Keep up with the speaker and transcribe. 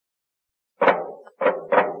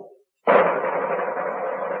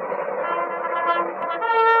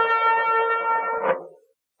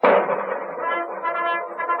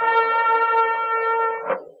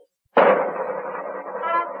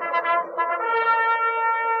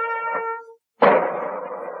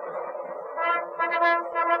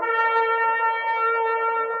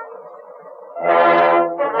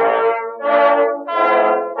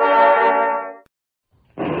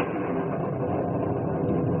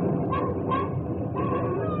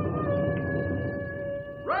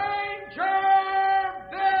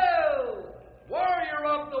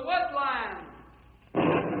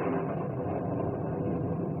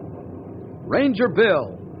Ranger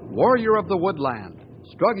Bill, warrior of the woodland,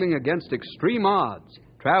 struggling against extreme odds,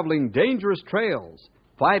 traveling dangerous trails,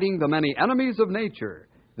 fighting the many enemies of nature.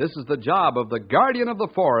 This is the job of the guardian of the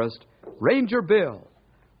forest, Ranger Bill.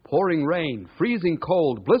 Pouring rain, freezing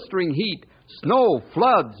cold, blistering heat, snow,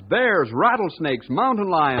 floods, bears, rattlesnakes,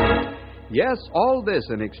 mountain lions. Yes, all this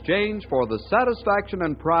in exchange for the satisfaction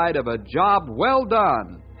and pride of a job well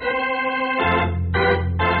done.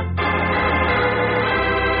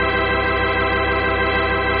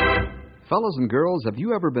 Fellows and girls, have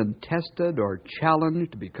you ever been tested or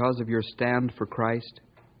challenged because of your stand for Christ?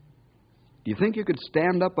 Do you think you could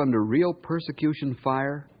stand up under real persecution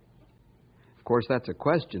fire? Of course, that's a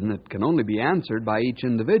question that can only be answered by each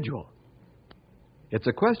individual. It's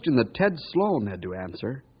a question that Ted Sloan had to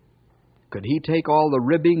answer. Could he take all the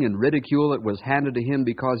ribbing and ridicule that was handed to him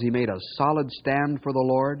because he made a solid stand for the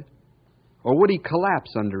Lord? Or would he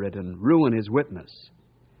collapse under it and ruin his witness?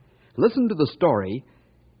 Listen to the story,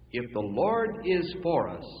 If the Lord is for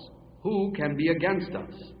us, who can be against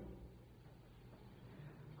us?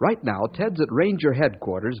 Right now, Ted's at Ranger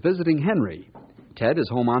headquarters visiting Henry. Ted is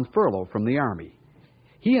home on furlough from the Army.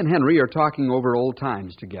 He and Henry are talking over old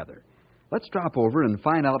times together. Let's drop over and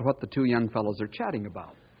find out what the two young fellows are chatting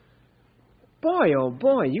about. Boy, oh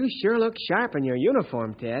boy, you sure look sharp in your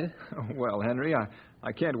uniform, Ted. Well, Henry,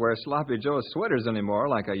 I can't wear Sloppy Joe sweaters anymore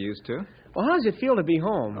like I used to. Well, how does it feel to be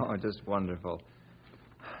home? Oh, just wonderful.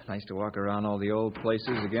 Nice to walk around all the old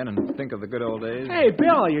places again and think of the good old days. Hey,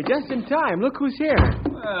 Bill, you're just in time. Look who's here.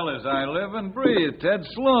 Well, as I live and breathe, Ted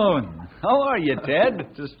Sloan. How are you,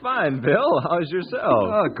 Ted? Just fine, Bill. How's yourself?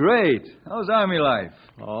 Oh, great. How's Army life?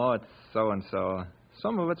 Oh, it's so-and-so.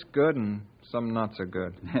 Some of it's good and some not so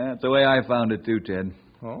good. That's the way I found it, too, Ted.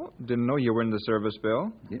 Oh, didn't know you were in the service,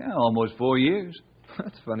 Bill. Yeah, almost 4 years.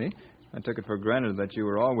 That's funny. I took it for granted that you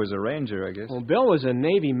were always a ranger, I guess. Well, Bill was a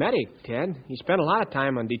Navy medic, Ted. He spent a lot of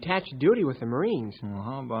time on detached duty with the Marines. Well,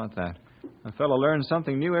 how about that? A fellow learns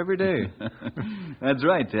something new every day. That's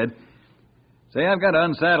right, Ted. Say, I've got to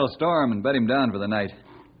unsaddle Storm and bed him down for the night.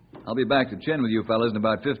 I'll be back to chin with you fellas in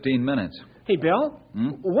about 15 minutes. Hey, Bill,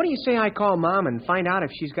 what do you say I call Mom and find out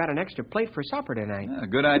if she's got an extra plate for supper tonight? Yeah,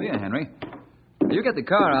 good idea, Henry. You get the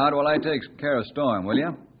car out while I take care of Storm, will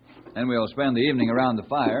you? Then we'll spend the evening around the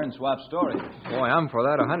fire and swap stories. Boy, I'm for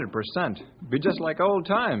that 100%. Be just like old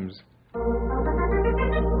times.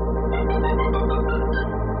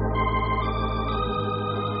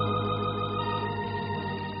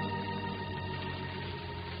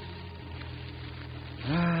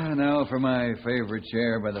 Now for my favorite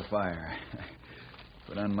chair by the fire.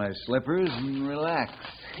 Put on my slippers and relax.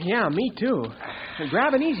 Yeah, me too.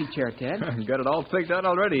 Grab an easy chair, Ted. Got it all picked out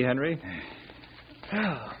already, Henry.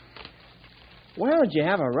 Well, did you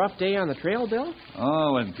have a rough day on the trail, Bill?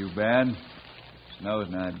 Oh, wasn't too bad. Snow's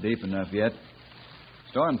not deep enough yet.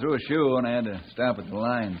 Storm threw a shoe, and I had to stop at the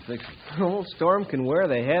line and fix it. Old Storm can wear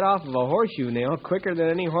the head off of a horseshoe nail quicker than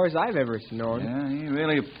any horse I've ever known. Yeah, he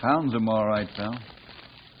really pounds them all right, pal.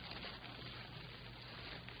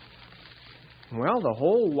 Well, the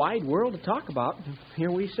whole wide world to talk about. Here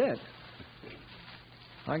we sit.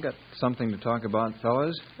 I got something to talk about,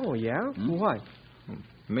 fellas. Oh, yeah? What?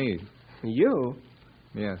 Me. You?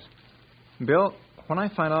 Yes. Bill, when I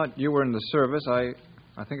found out you were in the service, I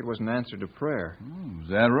think it was an answer to prayer. Oh, is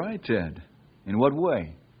that right, Ted? In what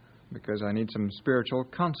way? Because I need some spiritual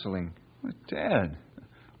counseling. Well, Ted,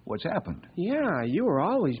 what's happened? Yeah, you were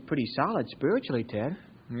always pretty solid spiritually, Ted.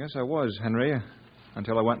 Yes, I was, Henry,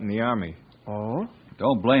 until I went in the Army. Oh?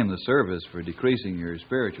 Don't blame the service for decreasing your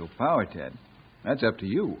spiritual power, Ted. That's up to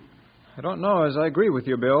you. I don't know as I agree with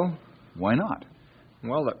you, Bill. Why not?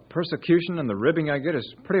 Well, the persecution and the ribbing I get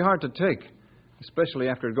is pretty hard to take, especially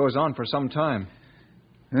after it goes on for some time.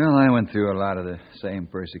 Well, I went through a lot of the same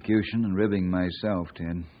persecution and ribbing myself,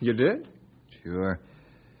 Ted. You did? Sure.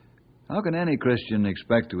 How can any Christian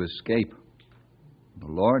expect to escape? The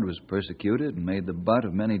Lord was persecuted and made the butt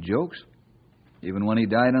of many jokes, even when he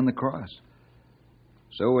died on the cross.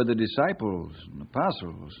 So were the disciples and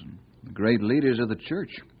apostles and the great leaders of the church.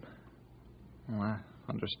 Well, I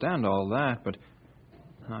understand all that, but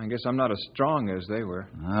I guess I'm not as strong as they were.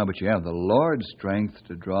 But you have the Lord's strength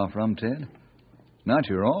to draw from, Ted. Not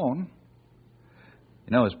your own.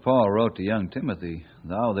 You know, as Paul wrote to young Timothy,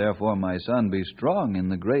 "Thou therefore, my son, be strong in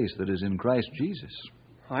the grace that is in Christ Jesus."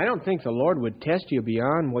 I don't think the Lord would test you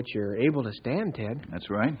beyond what you're able to stand, Ted. That's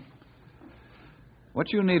right.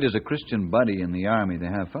 What you need is a Christian buddy in the Army to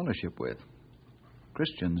have fellowship with.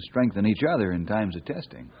 Christians strengthen each other in times of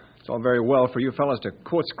testing. It's all very well for you fellas to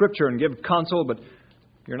quote Scripture and give counsel, but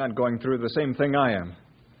you're not going through the same thing I am.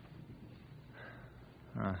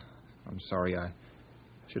 I'm sorry I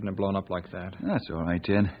Shouldn't have blown up like that. That's all right,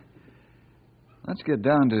 Ted. Let's get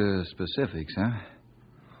down to specifics, huh?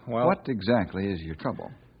 Well, What exactly is your trouble?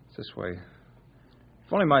 it's this way.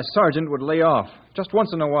 If only my sergeant would lay off, just once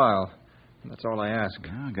in a while. That's all I ask.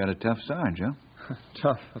 Well, got a tough sarge, huh?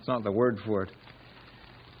 Tough, that's not the word for it.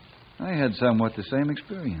 I had somewhat the same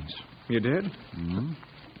experience. You did? Hmm?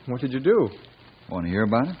 What did you do? Want to hear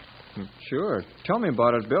about it? Sure. Tell me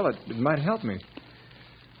about it, Bill. It might help me.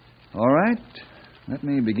 All right. Let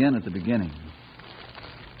me begin at the beginning.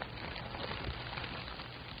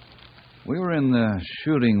 We were in the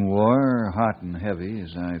shooting war, hot and heavy,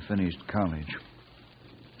 as I finished college.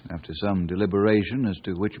 After some deliberation as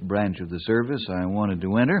to which branch of the service I wanted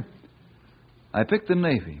to enter, I picked the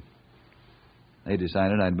Navy. They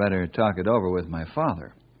decided I'd better talk it over with my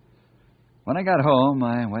father. When I got home,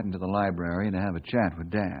 I went into the library to have a chat with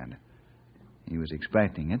Dad. He was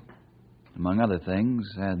expecting it. Among other things,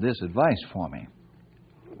 had this advice for me.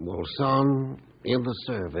 Well, son, in the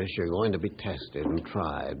service, you're going to be tested and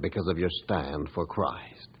tried because of your stand for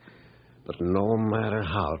Christ. But no matter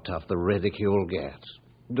how tough the ridicule gets,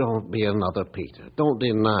 don't be another Peter. Don't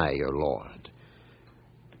deny your Lord.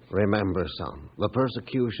 Remember, son, the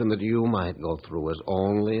persecution that you might go through is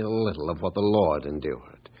only a little of what the Lord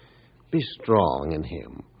endured. Be strong in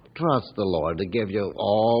Him. Trust the Lord to give you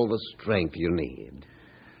all the strength you need.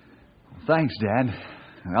 Thanks, Dad.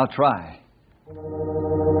 I'll try.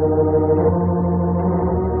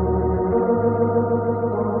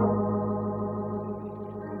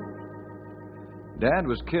 Dad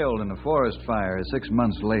was killed in a forest fire 6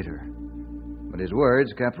 months later. But his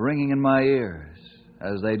words kept ringing in my ears,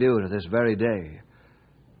 as they do to this very day.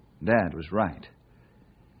 Dad was right.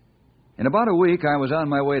 In about a week, I was on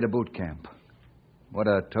my way to boot camp. What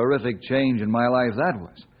a terrific change in my life that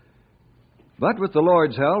was. But with the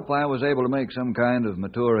Lord's help, I was able to make some kind of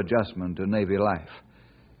mature adjustment to Navy life.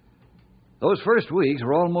 Those first weeks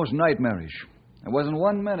were almost nightmarish. There wasn't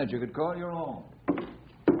 1 minute you could call your own.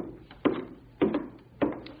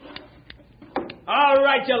 All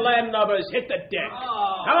right, you landlubbers, hit the deck.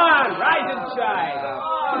 Come on, rise and shine.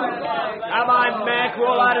 Come on, Mac,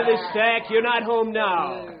 roll out of this sack. You're not home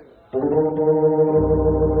now.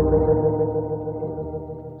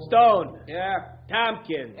 Stone. Yeah.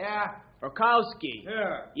 Tompkins. Yeah. Rokowski.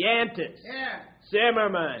 Yeah. Yantis. Yeah.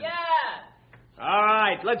 Zimmerman. Yeah. All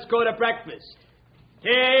right, let's go to breakfast.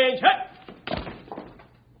 Change. Hut.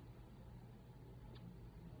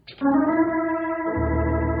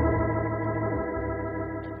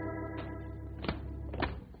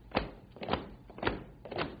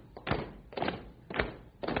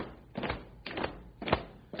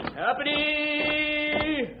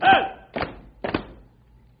 Company. Halt.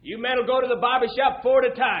 You men will go to the barber shop 4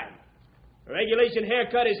 at a time. The regulation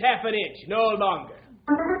haircut is ½ an inch, no longer.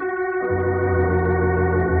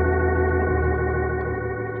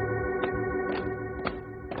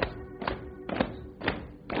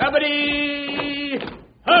 Company.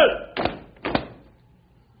 Halt.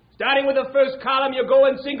 Starting with the first column, you go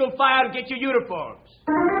in single file to get your uniforms.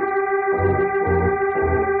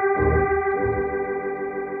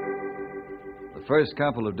 The first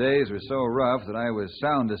couple of days were so rough that I was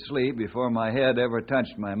sound asleep before my head ever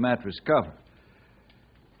touched my mattress cover.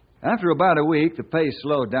 After about a week, the pace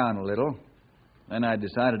slowed down a little. Then I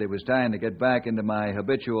decided it was time to get back into my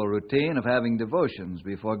habitual routine of having devotions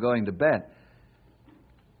before going to bed.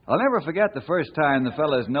 I'll never forget the first time the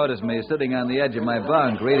fellas noticed me sitting on the edge of my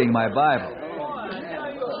bunk reading my Bible.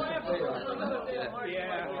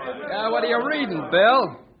 What are you reading,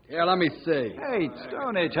 Bill? Here, let me see. Hey,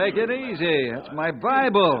 Stoney, take it easy. That's my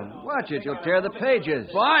Bible. Watch it. You'll tear the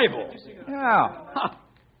pages. Bible? Yeah.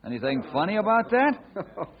 Anything funny about that?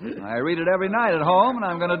 I read it every night at home, and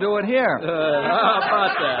I'm going to do it here. How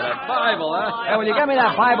about that? A Bible, huh? Hey, will you give me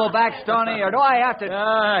that Bible back, Stoney, or do I have to...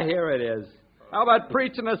 Here it is. How about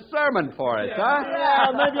preaching a sermon for us, huh?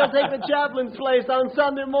 Yeah, maybe I'll take the chaplain's place on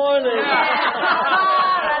Sunday morning.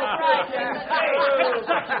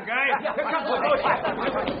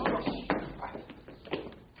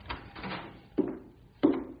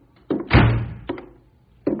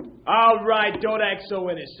 All right, don't act so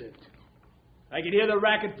innocent. I can hear the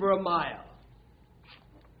racket for a mile.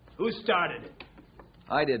 Who started it?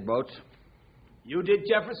 I did, Boats. You did,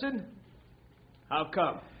 Jefferson? How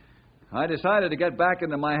come? I decided to get back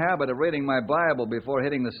into my habit of reading my Bible before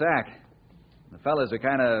hitting the sack. The fellas are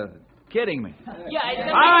kind of kidding me. All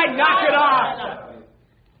right, knock it off.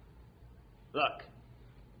 Look,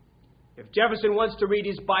 if Jefferson wants to read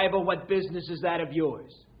his Bible, what business is that of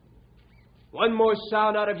yours? One more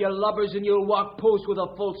sound out of your lubbers and you'll walk post with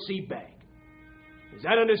a full sea bag. Is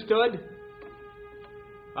that understood?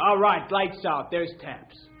 All right, lights out. There's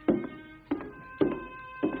taps.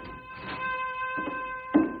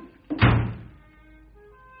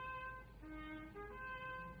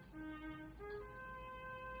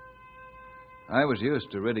 I was used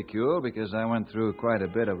to ridicule because I went through quite a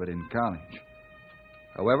bit of it in college.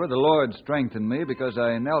 However, the Lord strengthened me because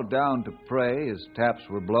I knelt down to pray as taps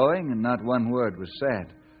were blowing and not one word was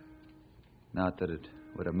said. Not that it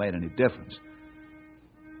would have made any difference.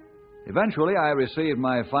 Eventually, I received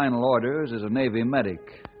my final orders as a Navy medic,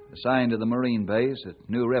 assigned to the Marine base at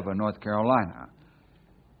New River, North Carolina.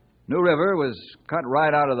 New River was cut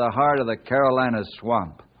right out of the heart of the Carolina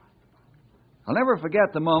swamp. I'll never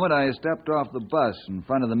forget the moment I stepped off the bus in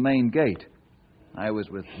front of the main gate. I was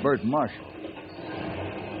with Bert Marshall.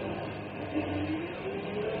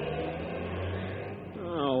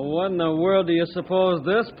 Oh, what in the world do you suppose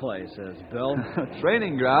this place is, Bill? A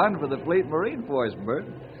training ground for the Fleet Marine Force, Bert.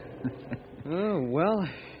 Oh, well,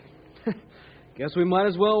 guess we might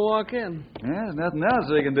as well walk in. Yeah, there's nothing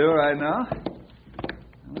else we can do right now.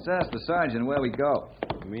 Let's ask the sergeant where we go.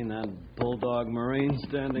 You mean that bulldog Marine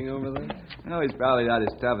standing over there? No, he's probably not as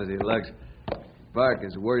tough as he looks. Bark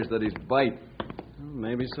is worse than his bite. Well,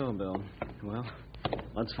 maybe so, Bill. Well,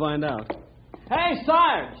 let's find out. Hey,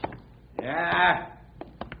 Sarge! Yeah?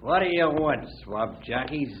 What do you want, swab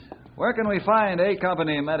jockeys? Where can we find A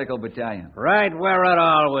Company Medical Battalion? Right where it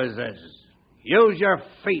always is. Use your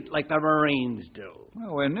feet like the Marines do.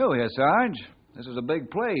 Well, we're new here, Sarge. This is a big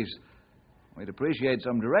place. We'd appreciate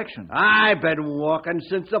some direction. I've been walking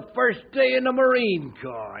since the first day in the Marine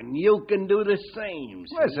Corps, and you can do the same.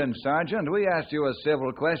 See? Listen, Sergeant, we asked you a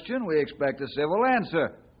civil question. We expect a civil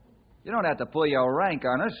answer. You don't have to pull your rank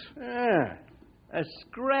on us. A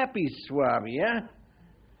scrappy swabby, huh?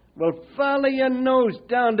 Well, follow your nose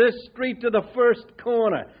down this street to the first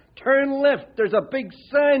corner. Turn left. There's a big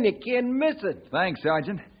sign. You can't miss it. Thanks,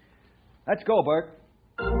 Sergeant. Let's go, Bert.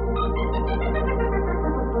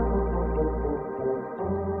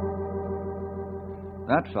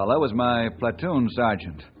 That fella was my platoon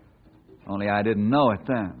sergeant. Only I didn't know it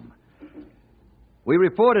then. We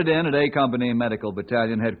reported in at A Company Medical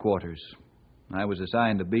Battalion headquarters. I was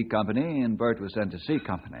assigned to B Company, and Bert was sent to C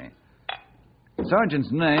Company. The sergeant's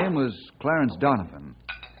name was Clarence Donovan.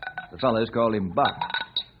 The fellows called him Buck.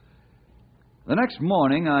 The next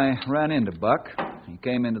morning, I ran into Buck. He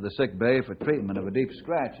came into the sick bay for treatment of a deep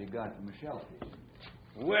scratch he got from a shell piece.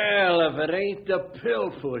 Well, if it ain't the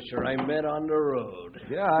pill pusher I met on the road.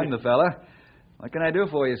 Yeah, I'm the fella. What can I do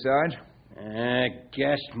for you, Sarge?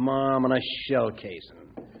 Gassed mom and a shell casing.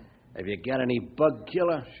 Have you got any bug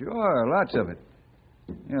killer? Sure, lots of it.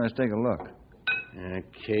 Here, let's take a look.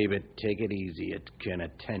 Okay, but take it easy. It's kind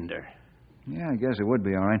of tender. Yeah, I guess it would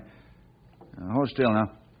be all right. Hold still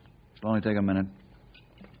now. It'll only take a minute.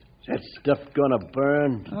 Is that stuff gonna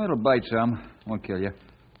burn? Oh, it'll bite some. Won't kill you.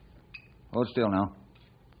 Hold still now.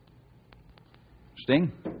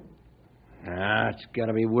 Sting? It's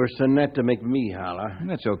gotta be worse than that to make me holler.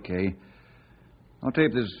 That's okay. I'll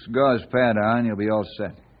tape this gauze pad on. You'll be all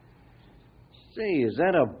set. Say, is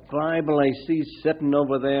that a Bible I see sitting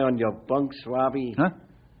over there on your bunk, Swabby? Huh?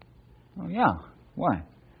 Oh, yeah. Why?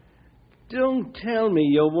 Don't tell me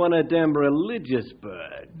you're one of them religious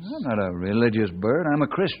birds. I'm not a religious bird. I'm a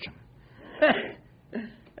Christian.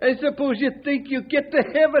 I suppose you think you get to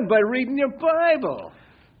heaven by reading your Bible.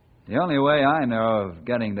 The only way I know of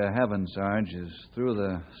getting to heaven, Sarge, is through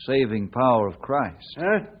the saving power of Christ.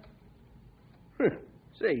 Huh?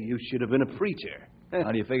 Say, you should have been a preacher.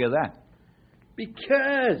 How do you figure that?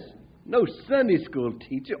 Because no Sunday school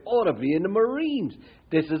teacher ought to be in the Marines.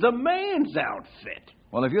 This is a man's outfit.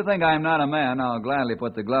 Well, if you think I'm not a man, I'll gladly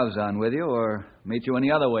put the gloves on with you or meet you any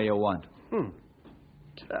other way you want.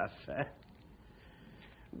 Tough, huh?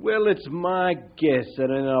 Well, it's my guess that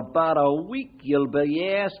in about a week you'll be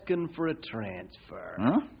asking for a transfer.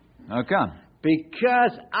 Huh? How come?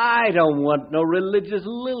 Because I don't want no religious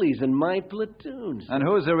lilies in my platoons. And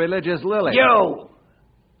who's the religious lily? You!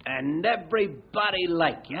 And everybody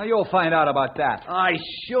like you. Now, you'll find out about that. I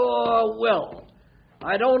sure will.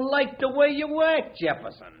 I don't like the way you act,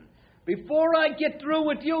 Jefferson. Before I get through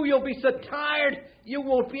with you, you'll be so tired you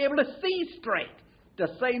won't be able to see straight. To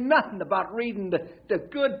say nothing about reading the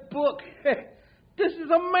good book. This is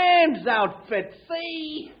a man's outfit,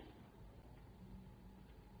 see?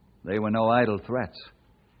 They were no idle threats.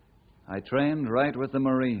 I trained right with the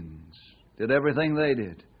Marines. Did everything they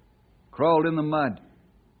did. Crawled in the mud.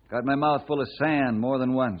 Got my mouth full of sand more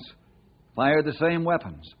than once. Fired the same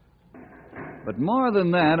weapons. But more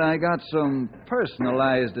than that, I got some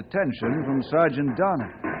personalized attention from Sergeant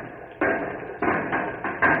Donovan.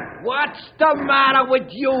 What's the matter with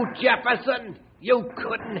you, Jefferson? You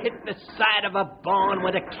couldn't hit the side of a barn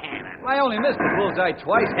with a cannon. I only missed the bullseye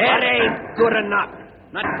twice. It ain't good enough.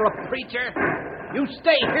 Not for a preacher. You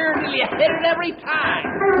stay here till you hit it every time.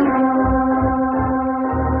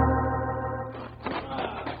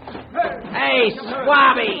 Hey,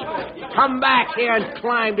 Swabby! Come back here and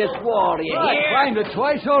climb this wall, do you hear? I climbed it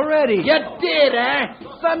twice already. You did, eh?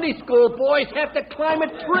 Sunday school boys have to climb it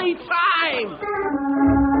 3 times.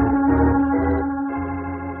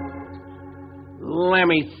 Let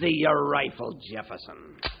me see your rifle,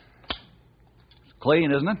 Jefferson. It's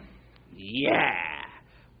clean, isn't it? Yeah,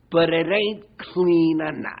 but it ain't clean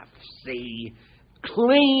enough, see?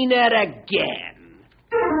 Clean it again.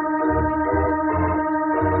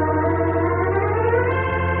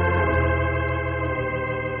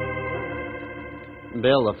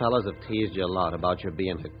 Bill, the fellows have teased you a lot about your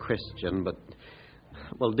being a Christian, but,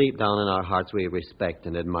 well, deep down in our hearts, we respect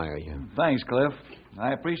and admire you. Thanks, Cliff.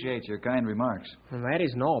 I appreciate your kind remarks. Well, that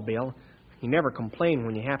isn't all, Bill. You never complain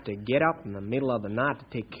when you have to get up in the middle of the night to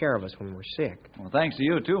take care of us when we're sick. Well, thanks to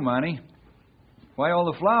you, too, Marnie. Why all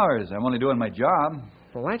the flowers? I'm only doing my job.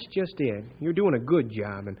 Well, that's just it. You're doing a good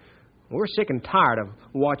job, and we're sick and tired of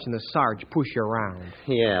watching the Sarge push you around.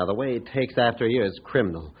 Yeah, the way he takes after you is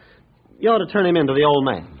criminal. You ought to turn him into the old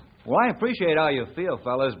man. Well, I appreciate how you feel,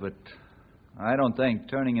 fellas, but I don't think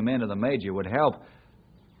turning him into the major would help.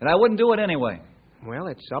 And I wouldn't do it anyway. Well,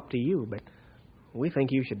 it's up to you, but we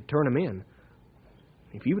think you should turn him in.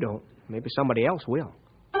 If you don't, maybe somebody else will.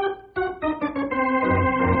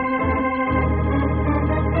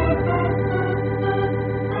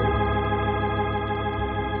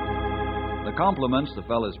 The compliments the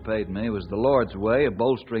fellas paid me was the Lord's way of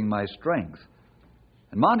bolstering my strength.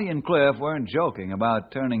 And Monty and Cliff weren't joking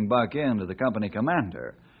about turning Buck into the company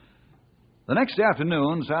commander. The next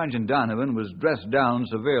afternoon, Sergeant Donovan was dressed down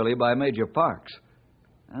severely by Major Parks.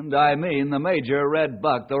 And I mean the Major read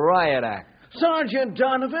Buck the riot act. Sergeant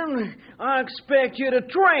Donovan, I expect you to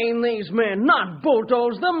train these men, not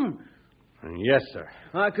bulldoze them. Yes, sir.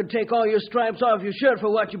 I could take all your stripes off your shirt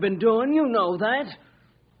for what you've been doing. You know that.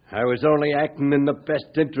 I was only acting in the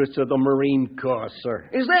best interest of the Marine Corps, sir.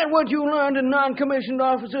 Is that what you learned in non-commissioned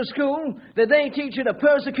officer school? Did they teach you to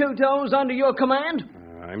persecute those under your command?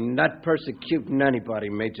 I'm not persecuting anybody,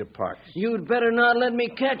 Major Parks. You'd better not let me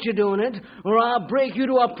catch you doing it, or I'll break you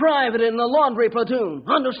to a private in the laundry platoon.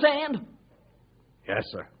 Understand? Yes,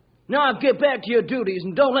 sir. Now get back to your duties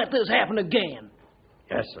and don't let this happen again.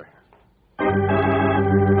 Yes, sir.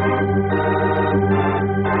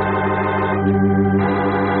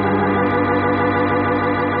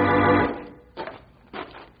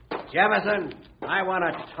 Jefferson, I want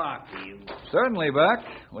to talk to you. Certainly, Buck.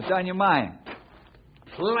 What's on your mind?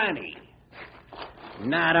 Plenty.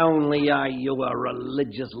 Not only are you a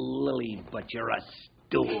religious lily, but you're a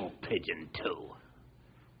stool pigeon, too.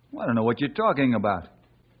 I don't know what you're talking about.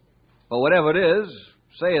 But whatever it is,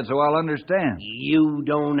 say it so I'll understand. You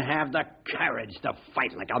don't have the courage to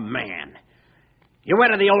fight like a man. You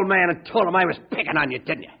went to the old man and told him I was picking on you,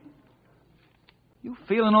 didn't you? You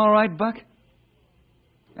feeling all right, Buck?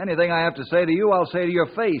 Anything I have to say to you, I'll say to your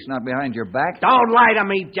face, not behind your back. Don't lie to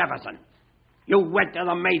me, Jefferson. You went to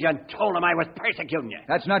the major and told him I was persecuting you.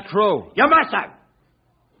 That's not true. You must have.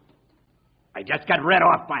 I just got read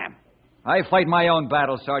off by him. I fight my own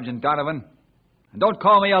battles, Sergeant Donovan. And don't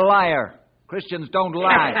call me a liar. Christians don't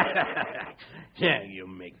lie. Yeah, you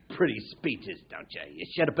make pretty speeches, don't you? You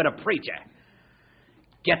should have been a preacher.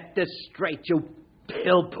 Get this straight, you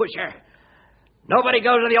pill pusher. Nobody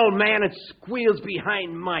goes to the old man and squeals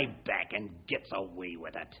behind my back and gets away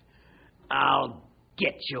with it. I'll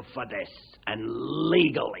get you for this, and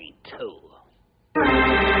legally, too.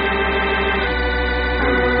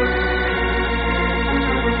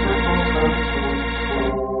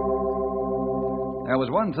 There was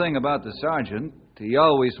one thing about the sergeant. He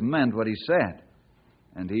always meant what he said.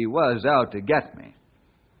 And he was out to get me.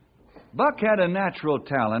 Buck had a natural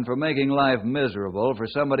talent for making life miserable for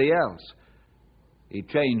somebody else. He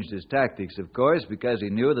changed his tactics, of course, because he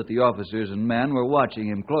knew that the officers and men were watching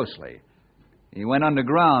him closely. He went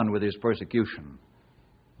underground with his persecution.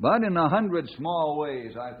 But in 100 small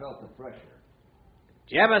ways, I felt the pressure.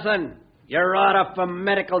 Jefferson, your order for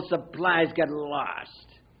medical supplies got lost.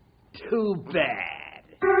 Too bad.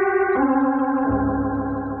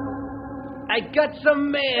 I got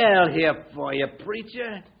some mail here for you,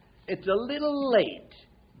 preacher. It's a little late.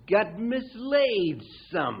 Got mislaid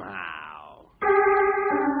somehow.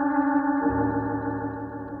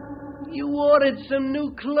 You ordered some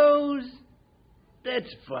new clothes?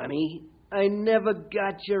 That's funny. I never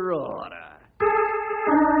got your order.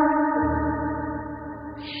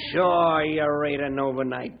 Sure, you're right an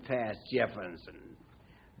overnight pass, Jefferson.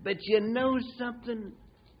 But you know something?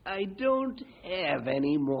 I don't have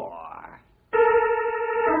any more.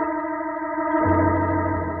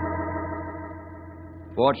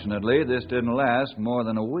 Fortunately, this didn't last more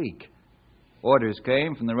than a week. Orders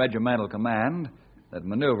came from the regimental command that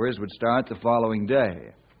maneuvers would start the following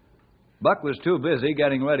day. Buck was too busy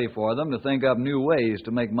getting ready for them to think up new ways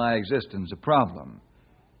to make my existence a problem.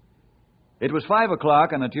 It was 5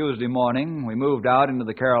 o'clock on a Tuesday morning. We moved out into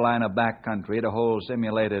the Carolina backcountry to hold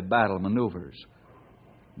simulated battle maneuvers.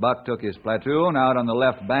 Buck took his platoon out on the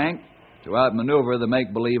left bank to outmaneuver the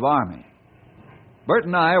make-believe army. Bert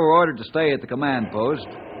and I were ordered to stay at the command post,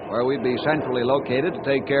 where we'd be centrally located to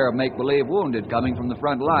take care of make-believe wounded coming from the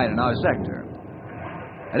front line in our sector.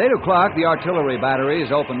 At 8 o'clock, the artillery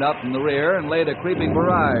batteries opened up from the rear and laid a creeping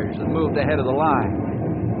barrage that moved ahead of the line.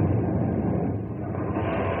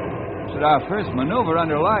 This is our first maneuver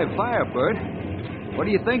under live fire, Bert. What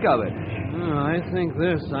do you think of it? I think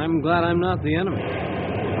this. I'm glad I'm not the enemy.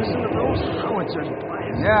 Listen to those howitzers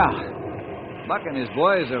blast. Yeah. Buck and his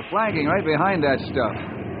boys are flanking right behind that stuff.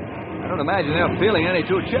 I don't imagine they're feeling any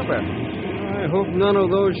too chipper. I hope none of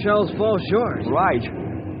those shells fall short. Right.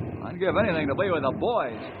 I'd give anything to be with the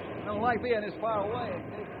boys. I don't like being this far away.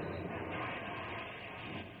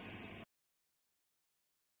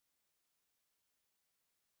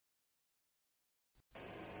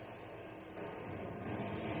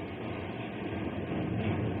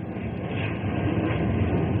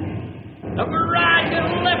 The barrage is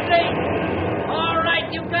lifting! All right,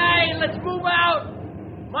 you guys, let's move out!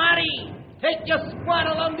 Marty, take your squad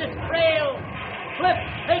along this trail. Cliff,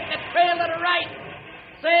 take the trail to the right.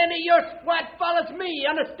 Sandy, your squad follows me,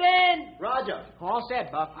 understand? Roger. All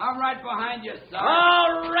set, Buck. I'm right behind you, son.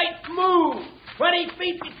 All right, move. 20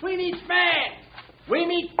 feet between each man. We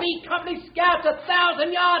meet B Company scouts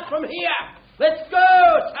 1,000 yards from here. Let's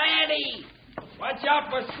go, Sandy. Watch out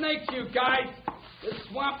for snakes, you guys. This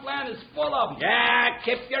swampland is full of them. Yeah,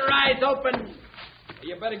 keep your eyes open.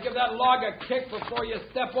 You better give that log a kick before you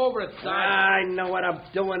step over it, son. I know what I'm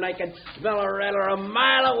doing. I can smell a rattler a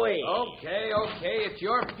mile away. Okay. It's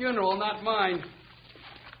your funeral, not mine.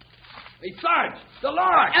 Hey, Sarge, the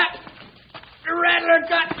log! The rattler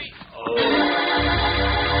got me.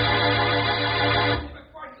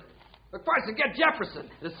 McPherson, get Jefferson.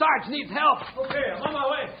 The Sarge needs help. Okay, I'm on my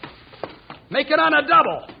way. Make it on a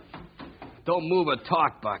double. Don't move or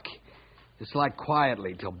talk, Buck. Just lie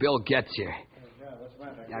quietly till Bill gets here.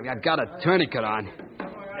 I've got a tourniquet on.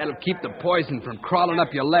 That'll keep the poison from crawling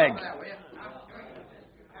up your legs.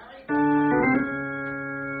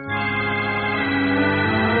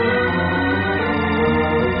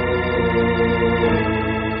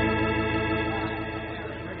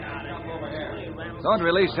 Don't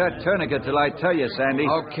release that tourniquet till I tell you, Sandy.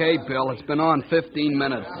 Okay, Bill. It's been on 15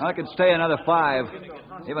 minutes. I could stay another 5,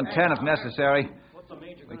 even 10 if necessary.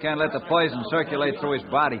 We can't let the poison circulate through his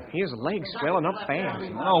body. His legs swelling up fast.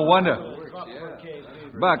 No wonder.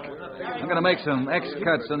 Buck, I'm going to make some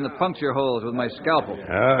X-cuts in the puncture holes with my scalpel.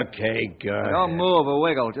 Okay, good. Don't move or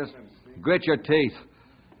wiggle. Just grit your teeth.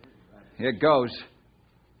 Here goes.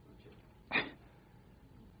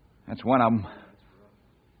 That's one of them.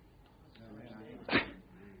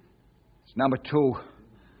 It's number 2.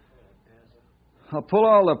 I'll pull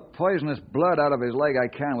all the poisonous blood out of his leg I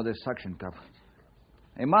can with this suction cup.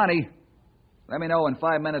 Hey, Monty, let me know when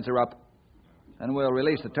 5 minutes are up. Then we'll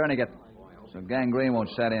release the tourniquet so gangrene won't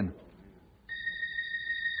set in.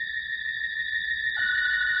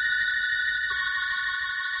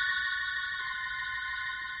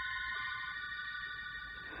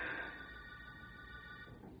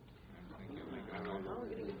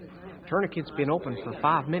 Tourniquet's been open for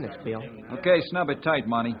 5 minutes, Bill. Okay, snub it tight,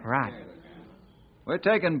 Monty. Right. We're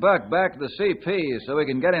taking Buck back to the CP so we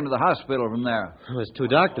can get him to the hospital from there. Well, it's too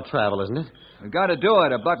dark to travel, isn't it? We've got to do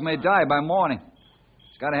it, or Buck may die by morning.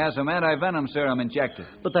 He's got to have some anti-venom serum injected.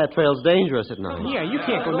 But that trail's dangerous at night. Yeah, you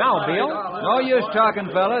can't go now, Bill. No use talking,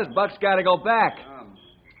 fellas. Buck's got to go back.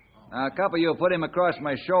 Now, a couple of you put him across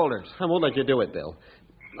my shoulders. I won't let you do it, Bill.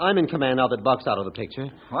 I'm in command now that Buck's out of the picture.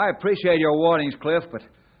 Well, I appreciate your warnings, Cliff, but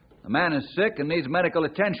the man is sick and needs medical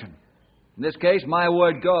attention. In this case, my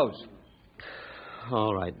word goes.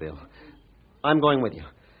 All right, Bill. I'm going with you.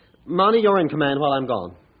 Monty, you're in command while I'm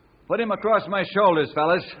gone. Put him across my shoulders,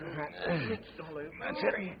 fellas. That's it.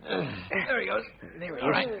 There he goes. There he is.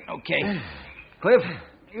 All right, okay. Cliff,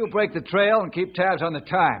 you break the trail and keep tabs on the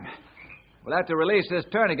time. We'll have to release this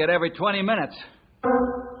tourniquet every 20 minutes.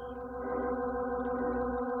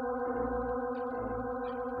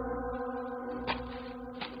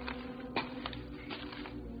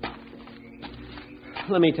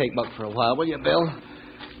 let me take Buck for a while, will you, Bill?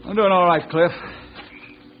 I'm doing all right, Cliff.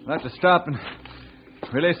 I'll have to stop and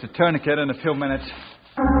release the tourniquet in a few minutes.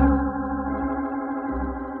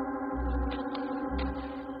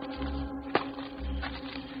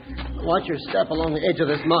 Watch your step along the edge of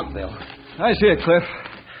this muck, Bill. I see it, Cliff.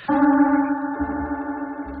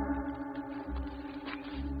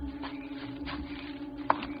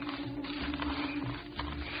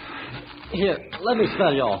 Here, let me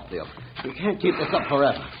spell you off, Bill. You can't keep this up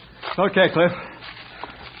forever. Okay, Cliff.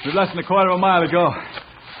 We've less than a quarter of a mile to go.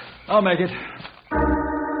 I'll make it.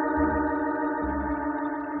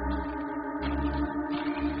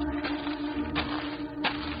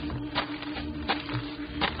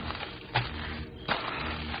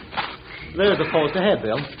 There's the post ahead,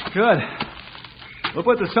 Bill. Good. We'll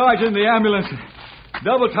put the sergeant in the ambulance and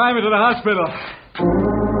double time it to the hospital.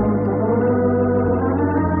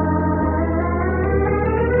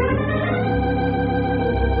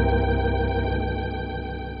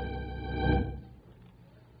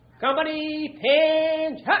 Company,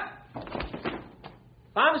 pinch, hut!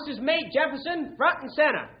 Pharmacist mate Jefferson, front and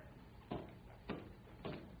center.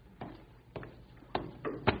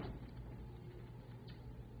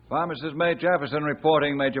 Pharmacist Mate Jefferson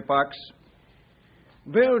reporting, Major Parks.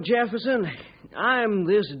 Bill Jefferson, I'm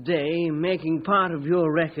this day making part of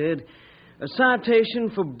your record a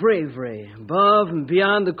citation for bravery above and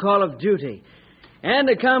beyond the call of duty and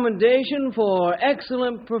a commendation for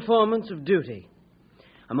excellent performance of duty.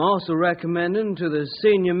 I'm also recommending to the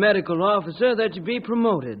senior medical officer that you be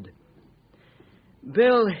promoted.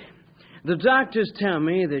 Bill, the doctors tell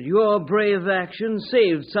me that your brave action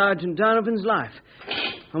saved Sergeant Donovan's life.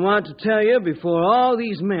 I want to tell you before all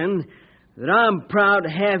these men that I'm proud to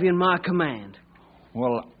have you in my command.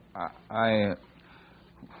 Well, I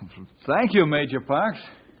thank you, Major Parks.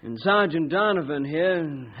 And Sergeant Donovan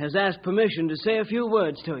here has asked permission to say a few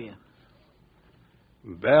words to you.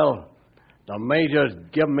 Bill, the Major's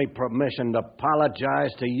given me permission to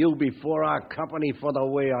apologize to you before our company for the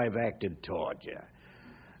way I've acted toward you.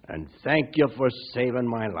 And thank you for saving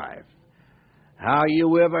my life. How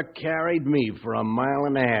you ever carried me for a mile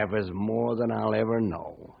and a half is more than I'll ever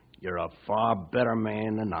know. You're a far better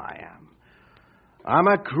man than I am. I'm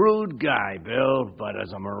a crude guy, Bill, but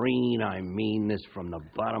as a Marine, I mean this from the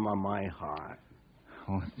bottom of my heart.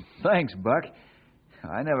 Well, thanks, Buck.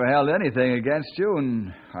 I never held anything against you,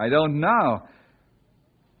 and I don't now.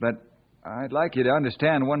 But I'd like you to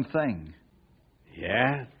understand one thing.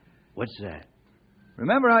 Yeah? What's that?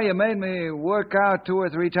 Remember how you made me work out 2 or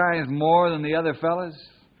 3 times more than the other fellas?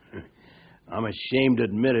 I'm ashamed to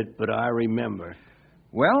admit it, but I remember.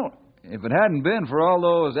 Well, if it hadn't been for all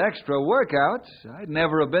those extra workouts, I'd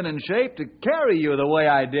never have been in shape to carry you the way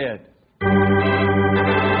I did.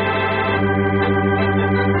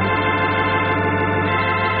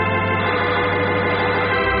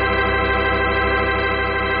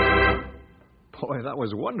 Boy, that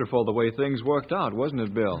was wonderful the way things worked out, wasn't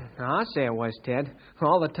it, Bill? I'll say it was, Ted.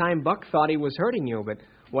 All the time Buck thought he was hurting you, but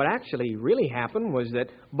what actually really happened was that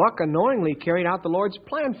Buck unknowingly carried out the Lord's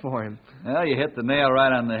plan for him. Well, you hit the nail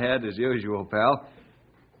right on the head, as usual, pal.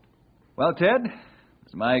 Well, Ted,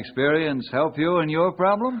 does my experience help you in your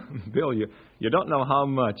problem? Bill, you don't know how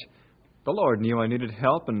much. The Lord knew I needed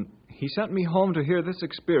help, and He sent me home to hear this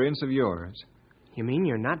experience of yours. You mean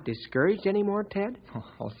you're not discouraged anymore, Ted?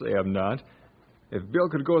 I'll say I'm not. If Bill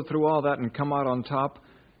could go through all that and come out on top,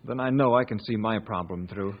 then I know I can see my problem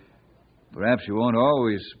through. Perhaps you won't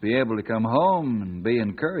always be able to come home and be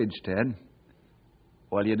encouraged, Ted.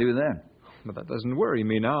 What'll you do then? But that doesn't worry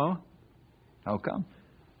me now. How come?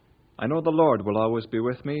 I know the Lord will always be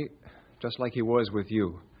with me, just like He was with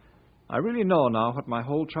you. I really know now what my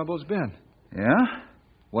whole trouble's been. Yeah?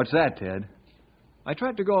 What's that, Ted? I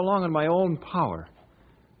tried to go along in my own power.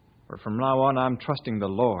 But from now on, I'm trusting the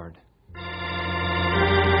Lord.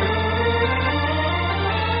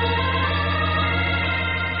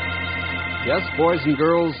 Yes, boys and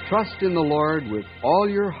girls, trust in the Lord with all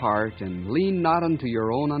your heart and lean not unto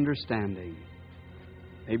your own understanding.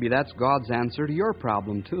 Maybe that's God's answer to your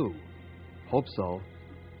problem, too. Hope so.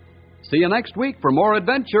 See you next week for more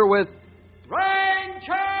adventure with